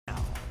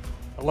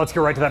Let's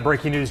get right to that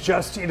breaking news.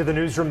 Just into the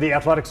newsroom, the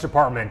athletics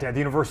department at the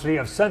University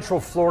of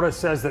Central Florida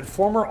says that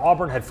former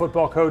Auburn head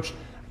football coach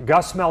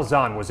Gus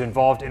Malzahn was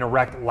involved in a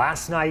wreck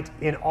last night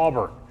in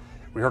Auburn.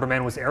 We heard a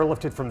man was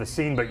airlifted from the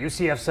scene, but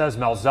UCF says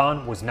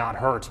Malzahn was not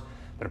hurt.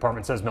 The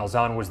department says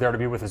Malzahn was there to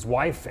be with his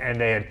wife, and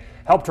they had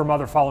helped her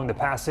mother following the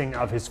passing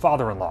of his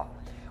father-in-law.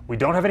 We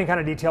don't have any kind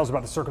of details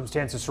about the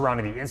circumstances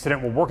surrounding the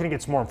incident. We're working to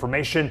get some more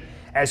information.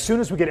 As soon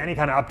as we get any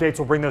kind of updates,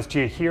 we'll bring those to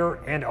you here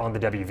and on the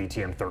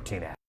WVTM 13 app.